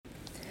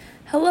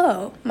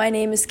Hello, my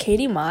name is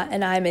Katie Mott,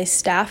 and I'm a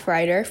staff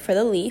writer for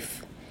The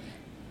Leaf.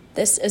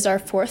 This is our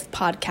fourth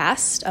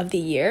podcast of the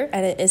year,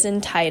 and it is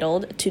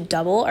entitled To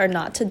Double or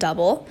Not to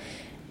Double.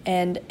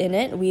 And in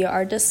it, we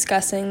are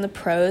discussing the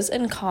pros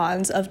and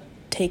cons of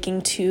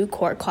taking two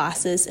core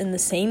classes in the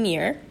same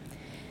year.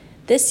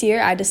 This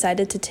year, I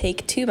decided to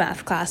take two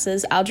math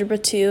classes, Algebra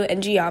 2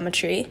 and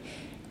Geometry,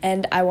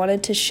 and I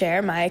wanted to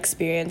share my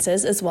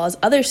experiences as well as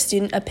other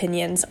student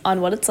opinions on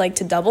what it's like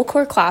to double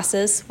core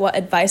classes, what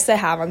advice they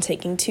have on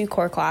taking two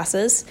core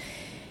classes,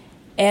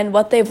 and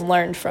what they've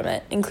learned from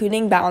it,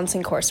 including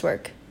balancing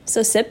coursework.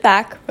 So sit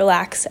back,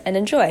 relax, and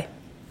enjoy.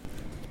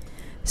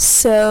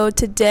 So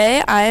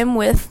today I am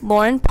with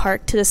Lauren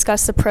Park to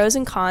discuss the pros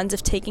and cons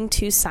of taking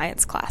two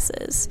science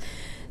classes.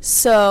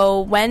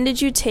 So when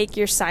did you take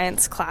your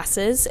science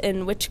classes,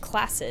 and which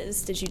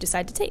classes did you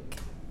decide to take?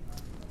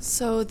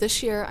 So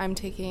this year I'm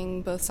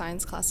taking both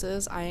science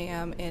classes. I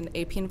am in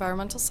AP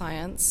Environmental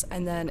Science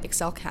and then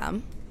Excel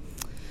Chem.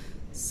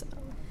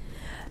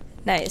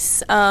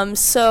 Nice.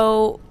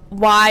 So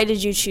why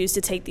did you choose to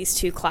take these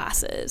two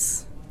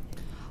classes?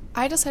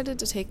 I decided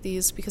to take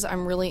these because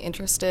I'm really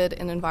interested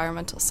in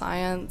environmental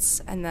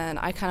science, and then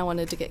I kind of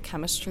wanted to get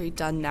chemistry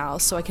done now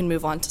so I can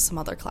move on to some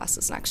other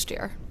classes next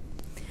year.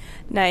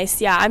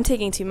 Nice. Yeah, I'm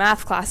taking two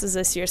math classes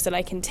this year so that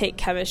I can take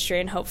chemistry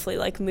and hopefully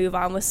move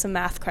on with some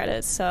math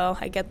credits. So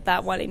I get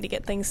that, wanting to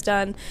get things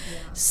done.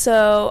 Yeah.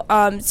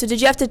 So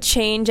did you have to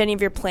change any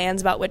of your plans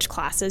about which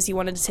classes you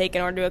wanted to take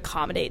in order to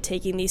accommodate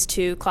taking these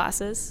two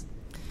classes?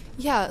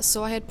 Yeah,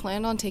 so I had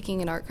planned on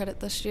taking an art credit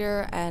this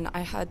year, and I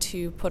had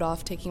to put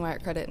off taking my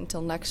art credit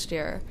until next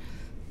year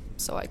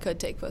so I could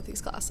take both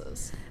these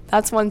classes.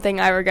 That's one thing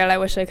I regret. I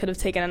wish I could have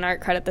taken an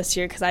art credit this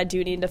year because I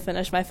do need to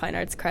finish my fine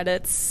arts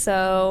credits.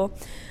 So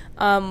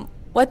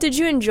what did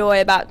you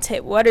enjoy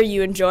what are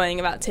you enjoying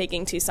about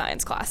taking two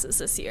science classes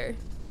this year?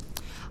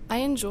 I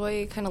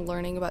enjoy kind of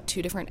learning about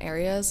two different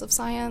areas of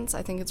science.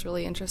 I think it's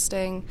really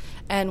interesting,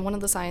 and one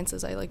of the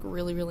sciences I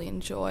really, really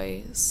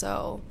enjoy,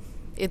 so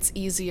it's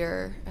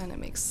easier and it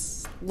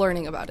makes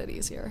learning about it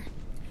easier.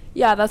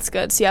 Yeah, that's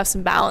good. So you have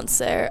some balance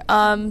there.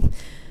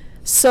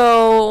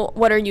 So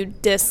what are you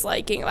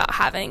disliking about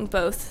having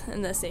both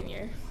in the same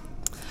year?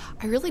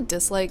 I really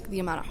dislike the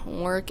amount of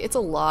homework. It's a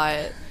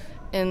lot.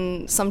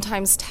 And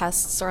sometimes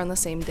tests are on the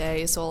same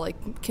day, so I'll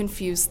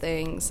confuse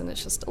things, and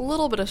it's just a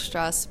little bit of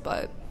stress,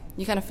 but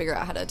you kind of figure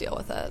out how to deal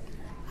with it.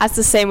 That's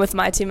the same with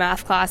my two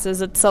math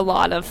classes. It's a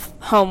lot of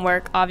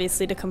homework,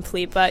 obviously, to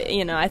complete, but,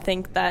 I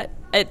think that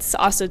I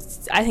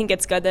think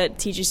it's good that it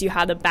teaches you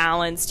how to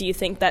balance. Do you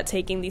think that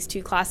taking these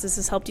two classes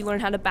has helped you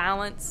learn how to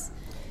balance?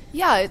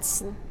 Yeah,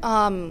 it's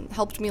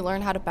helped me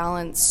learn how to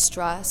balance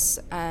stress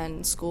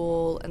and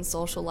school and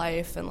social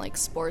life and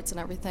sports and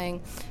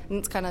everything. And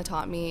it's kind of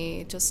taught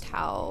me just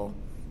how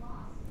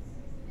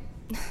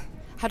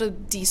to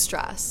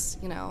de-stress,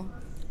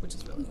 which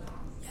is really good.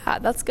 Yeah,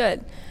 that's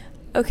good.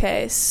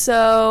 Okay,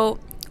 so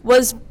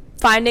was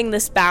finding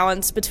this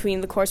balance between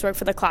the coursework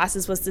for the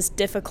classes, was this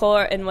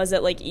difficult, and was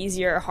it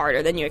easier or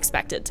harder than you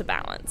expected to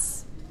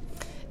balance?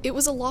 It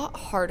was a lot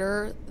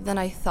harder than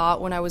I thought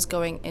when I was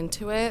going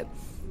into it.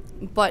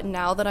 But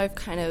now that I've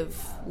kind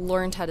of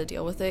learned how to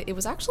deal with it, it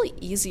was actually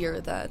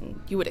easier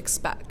than you would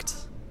expect.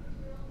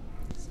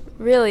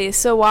 Really?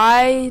 So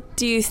why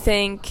do you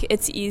think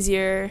it's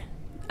easier?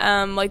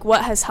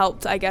 What has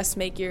helped, I guess,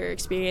 make your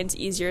experience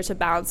easier to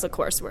balance the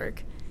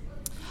coursework?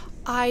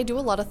 I do a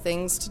lot of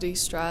things to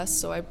de-stress,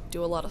 so I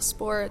do a lot of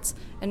sports,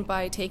 and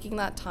by taking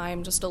that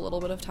time, just a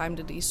little bit of time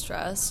to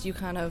de-stress, you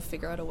kind of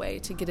figure out a way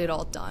to get it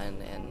all done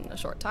in a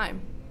short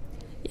time.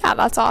 Yeah,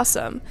 that's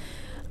awesome.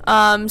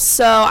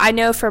 So I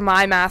know for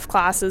my math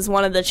classes,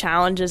 one of the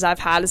challenges I've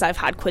had is I've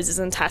had quizzes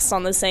and tests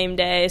on the same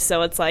day,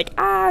 so it's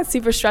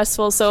super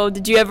stressful. So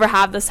did you ever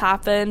have this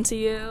happen to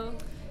you?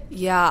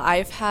 Yeah,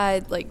 I've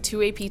had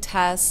two AP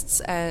tests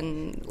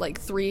and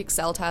 3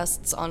 Excel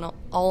tests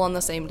all on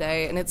the same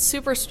day, and it's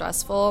super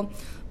stressful,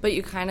 but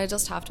you kind of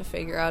just have to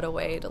figure out a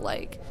way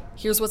to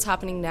here's what's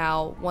happening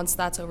now. Once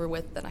that's over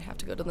with, then I have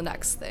to go to the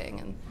next thing,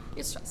 and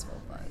it's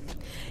stressful. But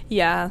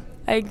yeah,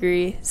 I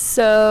agree.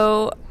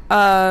 So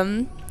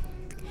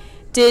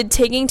did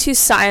taking two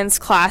science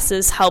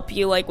classes help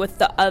you with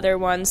the other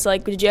ones?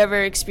 Did you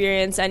ever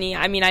experience any,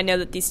 I know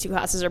that these two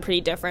classes are pretty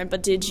different,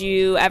 but did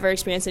you ever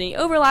experience any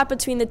overlap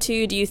between the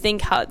two? Do you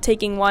think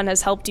taking one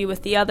has helped you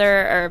with the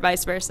other, or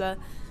vice versa?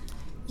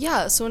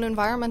 Yeah, so in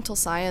environmental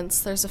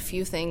science, there's a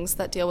few things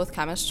that deal with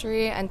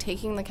chemistry, and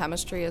taking the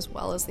chemistry as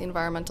well as the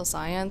environmental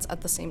science at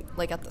the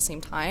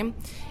same time,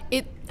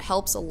 it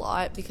helps a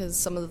lot because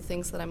some of the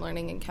things that I'm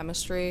learning in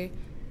chemistry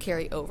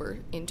carry over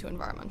into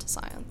environmental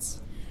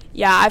science.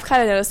 Yeah, I've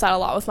kind of noticed that a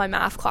lot with my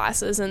math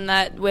classes, and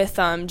that with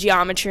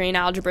geometry and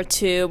algebra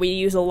 2, we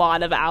use a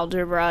lot of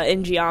algebra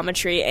in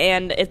geometry,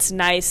 and it's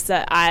nice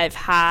that I've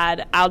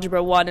had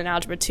algebra 1 and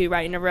algebra 2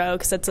 right in a row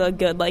because it's a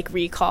good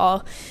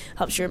recall,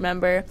 helps you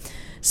remember.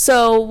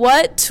 So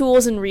what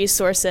tools and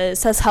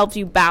resources has helped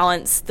you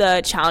balance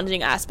the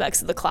challenging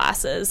aspects of the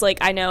classes?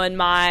 I know in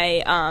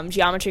my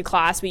geometry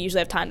class, we usually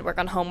have time to work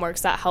on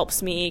homeworks. That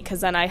helps me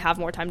because then I have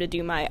more time to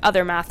do my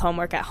other math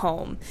homework at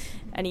home.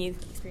 Any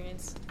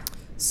experience?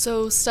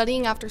 So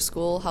studying after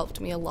school helped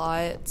me a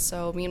lot.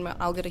 So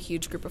I'll get a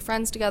huge group of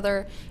friends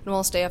together and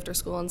we'll stay after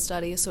school and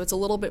study. So it's a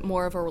little bit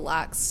more of a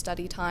relaxed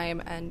study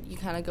time, and you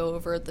kind of go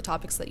over the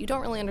topics that you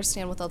don't really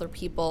understand with other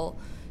people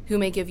who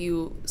may give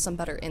you some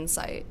better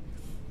insight.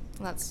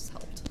 And that's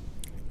helped.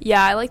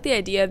 Yeah, I like the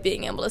idea of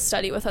being able to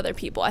study with other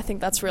people. I think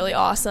that's really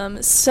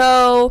awesome.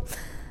 So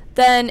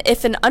then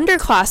if an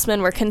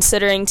underclassman were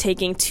considering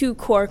taking 2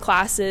 core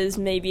classes,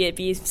 maybe it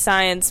be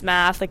science,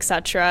 math,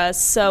 etc.,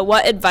 so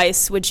what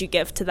advice would you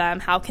give to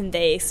them? How can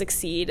they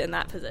succeed in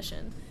that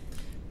position?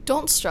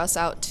 Don't stress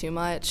out too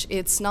much.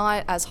 It's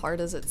not as hard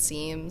as it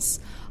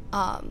seems,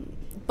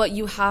 but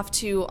you have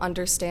to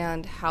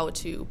understand how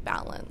to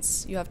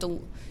balance.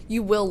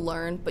 You will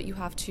learn, but you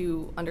have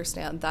to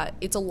understand that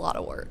it's a lot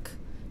of work,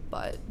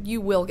 but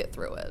you will get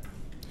through it.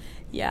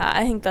 Yeah,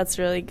 I think that's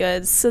really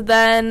good. So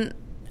then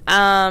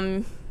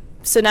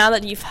so now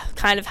that you've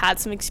kind of had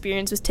some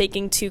experience with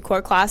taking 2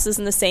 core classes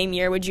in the same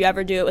year, would you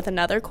ever do it with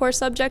another core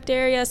subject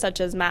area, such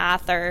as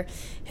math or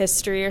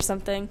history or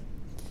something?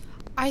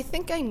 I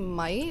think I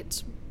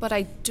might, but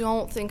I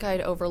don't think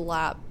I'd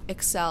overlap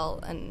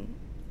Excel and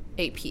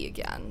AP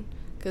again,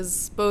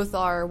 because both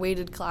are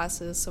weighted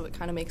classes, so it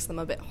kind of makes them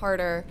a bit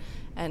harder,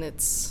 and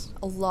it's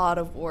a lot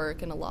of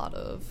work and a lot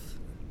of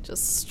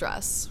just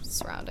stress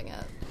surrounding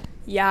it.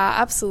 Yeah,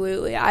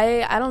 absolutely.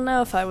 I don't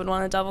know if I would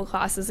want to double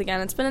classes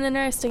again. It's been an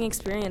interesting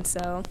experience,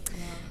 so.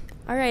 Yeah.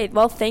 All right.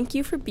 Well, thank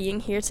you for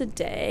being here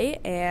today,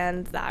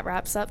 and that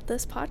wraps up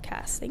this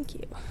podcast. Thank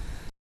you.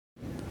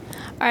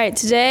 All right.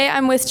 Today,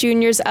 I'm with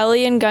juniors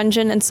Ellie and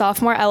Gunjan and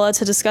sophomore Ella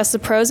to discuss the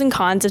pros and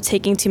cons of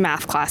taking 2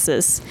 math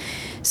classes.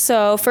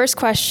 So, first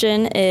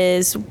question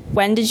is,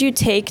 when did you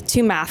take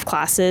 2 math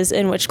classes,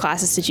 and which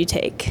classes did you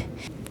take?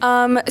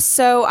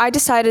 So I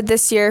decided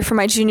this year for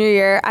my junior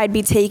year I'd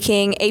be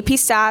taking AP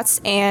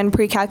Stats and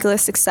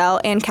Pre-Calculus Excel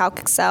and Calc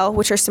Excel,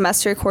 which are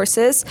semester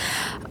courses.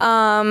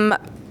 I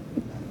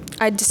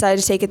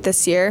decided to take it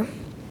this year.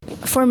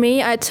 For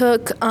me, I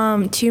took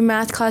 2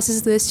 math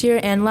classes this year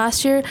and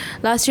last year.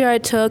 Last year I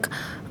took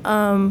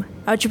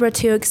Algebra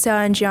 2 Excel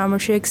and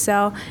Geometry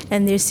Excel,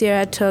 and this year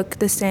I took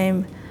the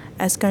same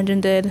as Gunjan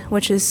did,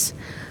 which is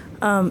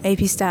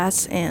AP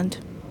Stats and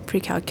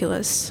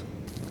Pre-Calculus.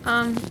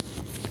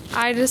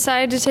 I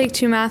decided to take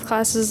 2 math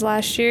classes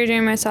last year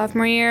during my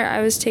sophomore year.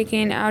 I was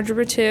taking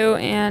Algebra 2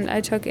 and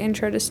I took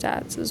Intro to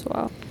Stats as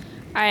well.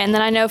 All right, and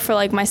then I know for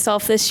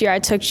myself this year I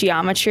took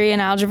Geometry and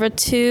Algebra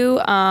 2.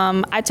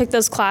 I took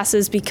those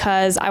classes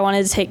because I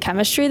wanted to take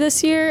chemistry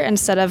this year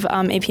instead of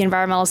AP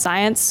Environmental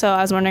Science, so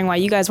I was wondering why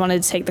you guys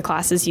wanted to take the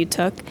classes you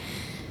took.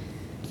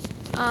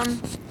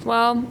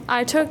 Well,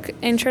 I took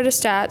Intro to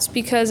Stats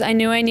because I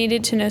knew I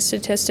needed to know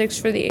statistics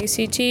for the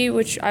ACT,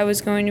 which I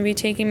was going to be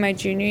taking my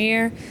junior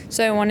year.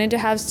 So I wanted to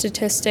have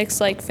statistics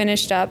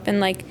finished up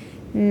and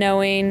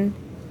knowing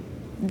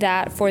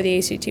that for the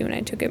ACT when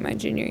I took it my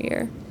junior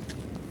year.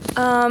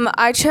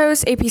 I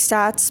chose AP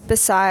Stats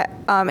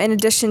in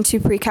addition to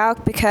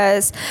Pre-Calc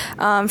because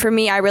for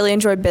me, I really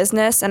enjoyed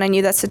business, and I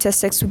knew that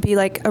statistics would be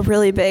a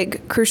really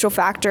big, crucial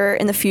factor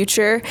in the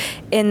future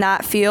in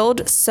that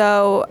field.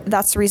 So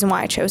that's the reason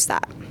why I chose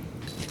that.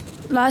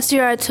 Last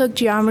year I took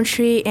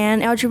Geometry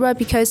and Algebra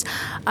because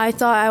I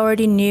thought I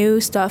already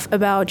knew stuff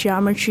about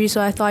geometry,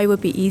 so I thought it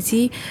would be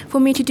easy for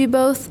me to do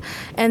both.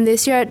 And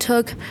this year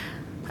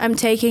I'm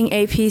taking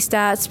AP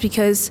Stats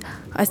because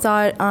I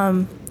thought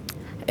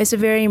it's a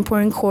very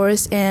important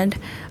course, and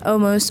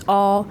almost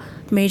all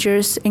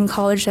majors in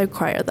college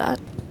require that.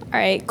 All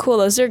right, cool.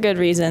 Those are good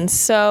reasons.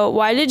 So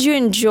why did you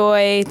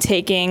enjoy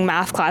taking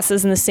math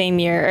classes in the same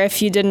year? Or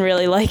if you didn't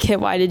really like it,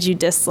 why did you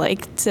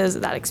dislike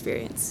that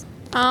experience?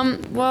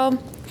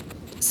 Well,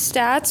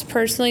 stats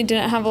personally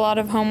didn't have a lot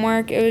of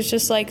homework. It was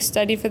just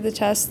study for the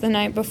test the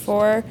night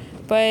before.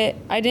 But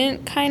I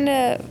didn't kind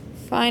of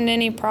find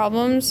any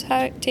problems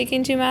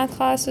taking 2 math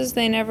classes.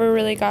 They never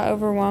really got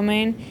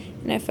overwhelming.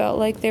 And I felt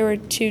like there were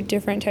 2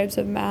 different types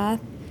of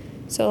math.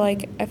 So, I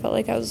felt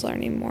like I was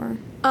learning more.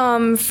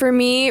 For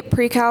me,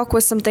 Pre-Calc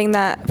was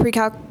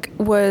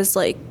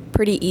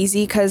pretty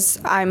easy because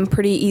I'm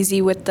pretty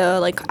easy with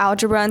the,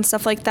 algebra and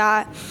stuff like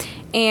that.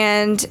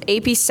 And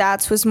AP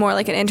Stats was more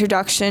an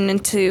introduction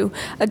into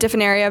a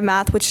different area of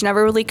math, which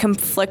never really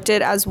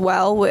conflicted as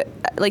well with,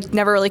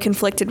 never really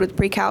conflicted with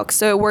Pre-Calc.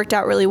 So it worked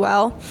out really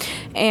well.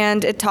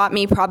 And it taught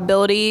me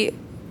probability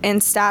and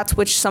stats,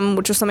 which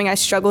was something I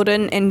struggled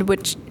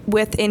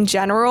with in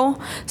general.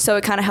 So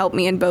it kind of helped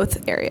me in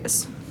both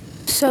areas.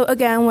 So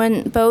again,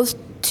 when both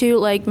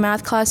 2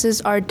 math classes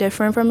are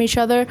different from each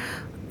other,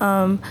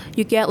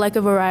 you get like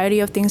a variety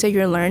of things that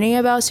you're learning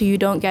about, so you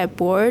don't get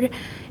bored,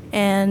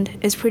 and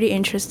it's pretty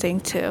interesting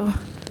too.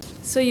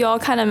 So you all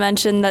kind of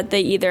mentioned that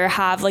they either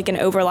have like an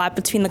overlap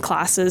between the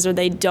classes or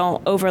they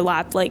don't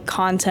overlap like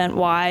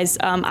content-wise.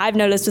 I've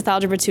noticed with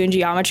Algebra 2 and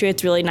Geometry,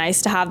 it's really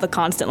nice to have the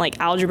constant like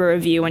algebra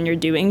review when you're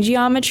doing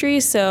geometry.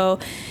 So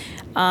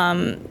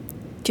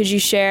could you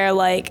share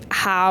like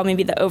how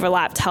maybe the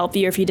overlap helped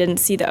you, or if you didn't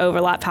see the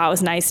overlap, how it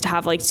was nice to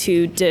have like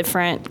two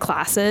different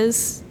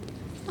classes?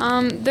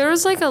 There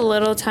was like a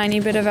little tiny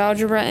bit of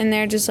algebra in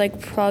there, just like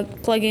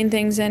plugging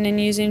things in and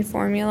using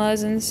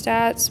formulas and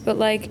stats, but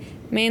like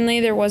mainly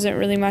there wasn't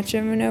really much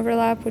of an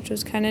overlap, which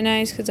was kind of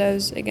nice because I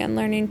was, again,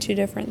 learning two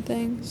different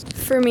things.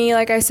 For me,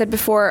 like I said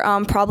before,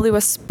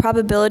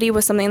 probability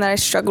was something that I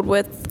struggled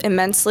with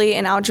immensely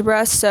in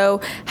algebra. So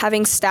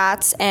having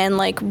stats and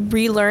like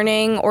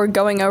relearning or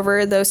going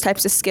over those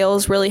types of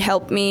skills really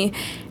helped me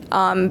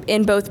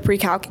in both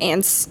pre-calc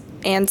and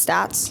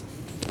stats.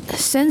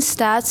 Since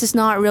stats is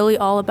not really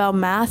all about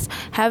math,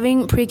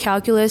 having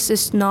pre-calculus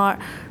is not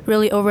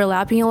really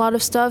overlapping a lot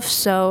of stuff,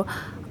 so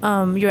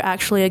you're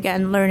actually,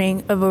 again,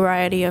 learning a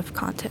variety of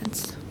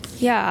contents.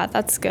 Yeah,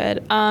 that's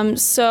good.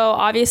 So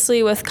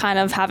obviously with kind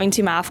of having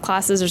two math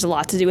classes, there's a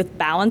lot to do with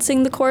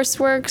balancing the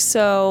coursework.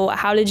 So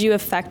how did you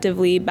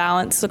effectively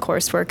balance the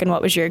coursework, and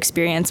what was your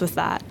experience with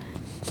that?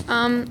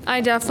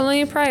 I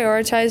definitely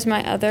prioritized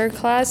my other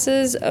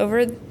classes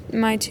over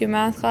my two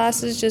math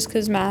classes just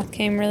because math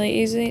came really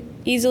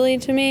easily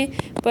to me.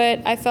 But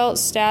I felt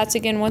stats,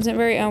 again, wasn't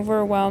very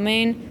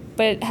overwhelming.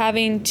 But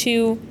having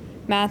two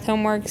math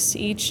homeworks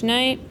each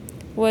night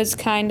was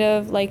kind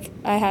of like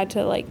I had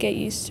to like get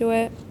used to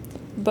it.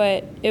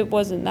 But it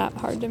wasn't that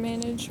hard to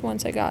manage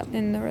once I got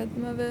in the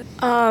rhythm of it.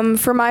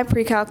 For my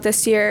pre-calc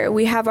this year,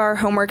 we have our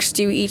homeworks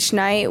due each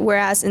night,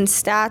 whereas in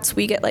stats,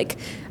 we get like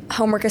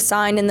homework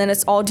assigned and then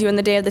it's all due on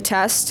the day of the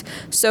test.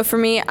 So for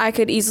me, I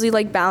could easily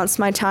like balance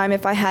my time.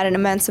 If I had an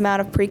immense amount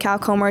of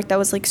pre-calc homework that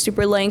was like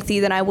super lengthy,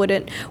 then I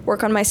wouldn't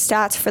work on my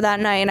stats for that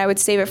night and I would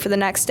save it for the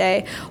next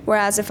day.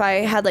 Whereas if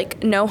I had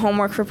like no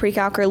homework for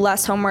pre-calc or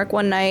less homework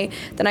one night,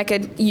 then I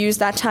could use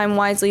that time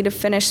wisely to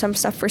finish some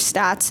stuff for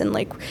stats, and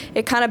like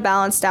it kind of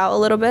balanced out a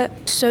little bit.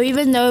 So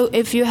even though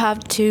if you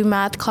have two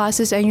math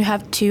classes and you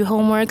have two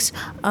homeworks,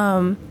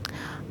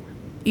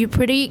 you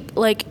pretty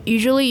like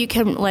usually you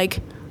can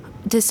like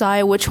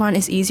decide which one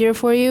is easier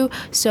for you.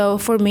 So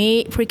for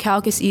me,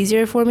 pre-calc is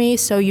easier for me,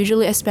 so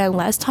usually I spend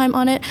less time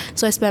on it,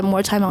 so I spend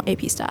more time on AP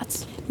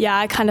stats. Yeah,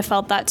 I kind of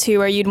felt that too,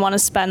 where you'd want to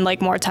spend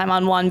like more time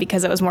on one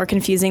because it was more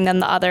confusing than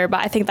the other, but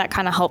I think that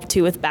kind of helped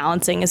too with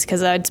balancing, is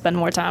because I'd spend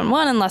more time on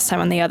one and less time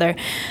on the other.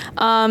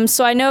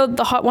 So I know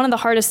one of the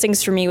hardest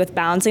things for me with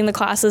balancing the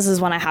classes is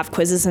when I have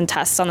quizzes and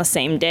tests on the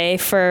same day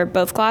for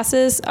both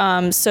classes.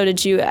 So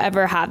did you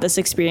ever have this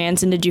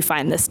experience, and did you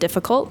find this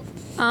difficult?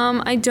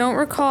 I don't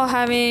recall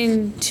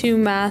having two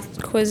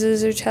math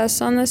quizzes or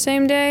tests on the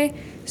same day,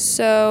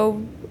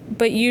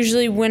 but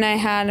usually when I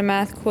had a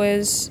math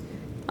quiz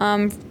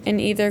in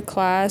either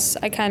class,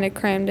 I kind of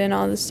crammed in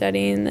all the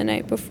studying the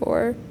night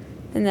before,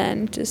 and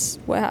then just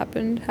what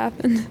happened.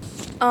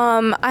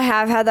 I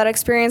have had that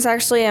experience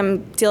actually.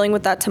 I'm dealing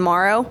with that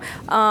tomorrow.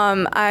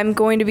 I'm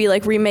going to be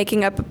like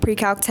remaking up a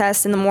pre-calc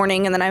test in the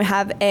morning, and then I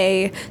have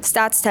a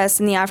stats test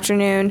in the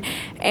afternoon,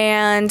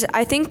 and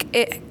I think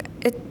it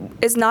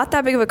is not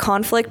that big of a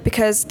conflict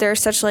because they're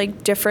such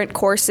like different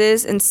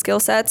courses and skill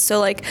sets. So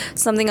like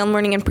something I'm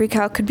learning in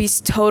pre-calc could be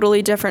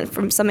totally different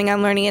from something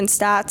I'm learning in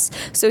stats.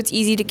 So it's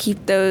easy to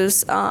keep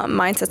those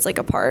mindsets like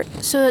apart.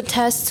 So the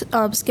test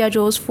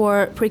schedules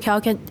for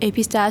pre-calc and AP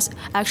stats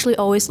actually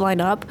always line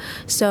up.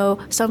 So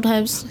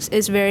sometimes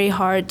it's very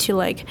hard to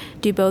like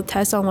do both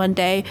tests on one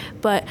day,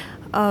 but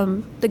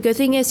the good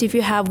thing is if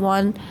you have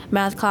one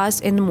math class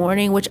in the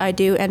morning, which I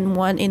do, and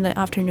one in the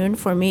afternoon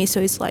for me, so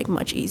it's like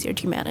much easier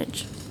to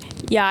manage.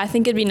 Yeah, I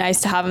think it'd be nice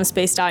to have them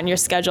spaced out in your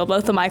schedule.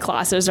 Both of my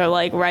classes are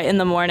like right in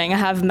the morning. I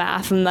have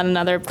math and then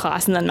another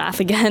class and then math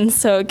again,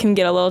 so it can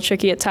get a little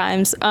tricky at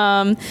times.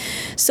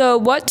 So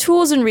what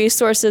tools and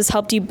resources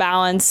helped you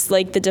balance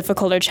like the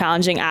difficult or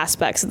challenging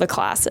aspects of the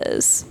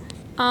classes?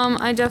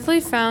 I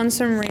definitely found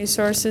some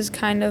resources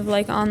kind of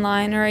like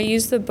online, or I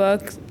used the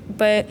book,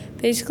 but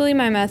basically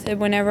my method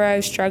whenever I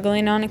was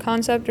struggling on a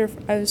concept or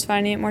I was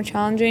finding it more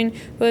challenging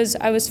was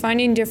I was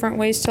finding different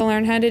ways to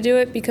learn how to do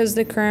it because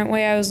the current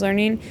way I was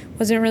learning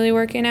wasn't really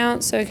working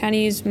out, so I kind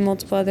of used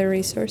multiple other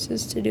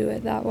resources to do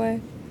it that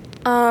way.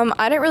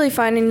 I didn't really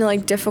find any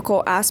like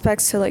difficult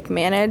aspects to like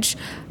manage,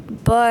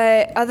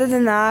 but other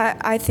than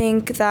that, I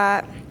think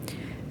that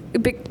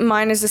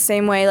mine is the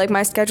same way. Like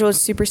my schedule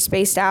is super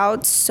spaced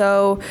out,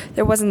 so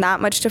there wasn't that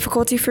much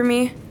difficulty for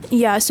me.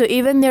 Yeah, so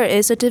even there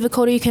is a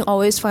difficulty, you can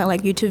always find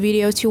like YouTube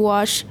videos to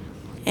watch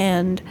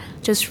and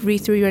just read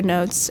through your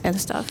notes and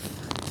stuff.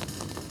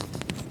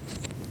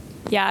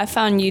 Yeah, I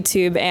found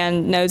YouTube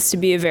and notes to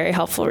be a very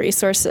helpful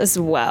resource as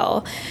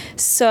well.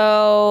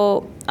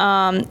 So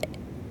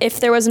if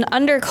there was an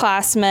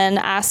underclassman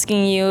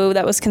asking you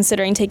that was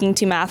considering taking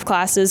two math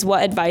classes,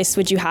 what advice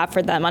would you have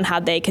for them on how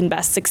they can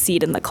best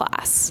succeed in the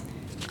class?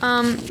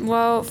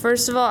 Well,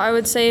 first of all, I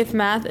would say if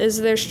math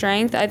is their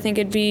strength, I think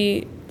it'd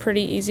be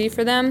pretty easy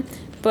for them.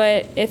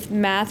 But if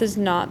math is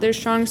not their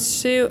strong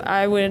suit,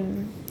 I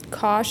would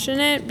caution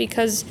it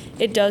because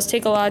it does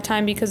take a lot of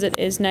time because it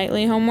is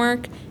nightly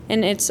homework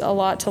and it's a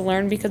lot to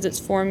learn because it's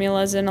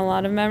formulas and a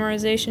lot of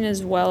memorization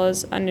as well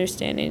as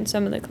understanding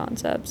some of the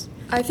concepts.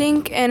 I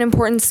think an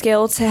important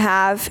skill to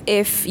have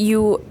if an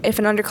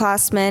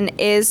underclassman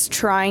is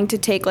trying to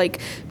take like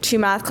 2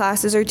 math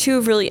classes or 2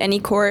 of really any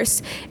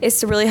course is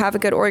to really have a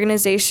good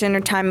organization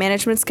or time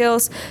management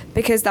skills,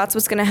 because that's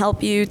what's going to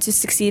help you to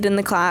succeed in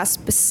the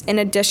class in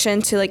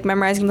addition to like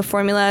memorizing the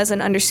formulas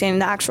and understanding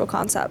the actual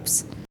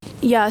concepts.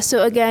 Yeah,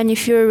 so again,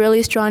 if you're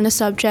really strong in a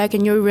subject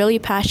and you're really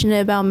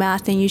passionate about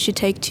math, then you should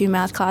take 2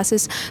 math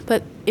classes.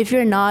 But if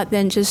you're not,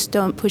 then just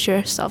don't push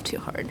yourself too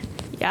hard.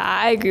 Yeah,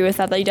 I agree with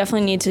that you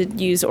definitely need to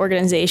use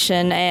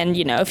organization. And,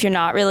 if you're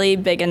not really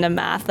big into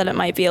math, then it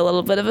might be a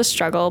little bit of a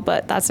struggle,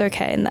 but that's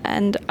okay in the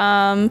end.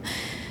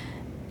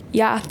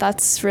 Yeah,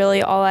 that's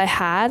really all I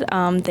had.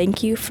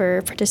 Thank you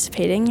for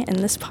participating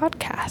in this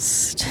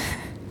podcast.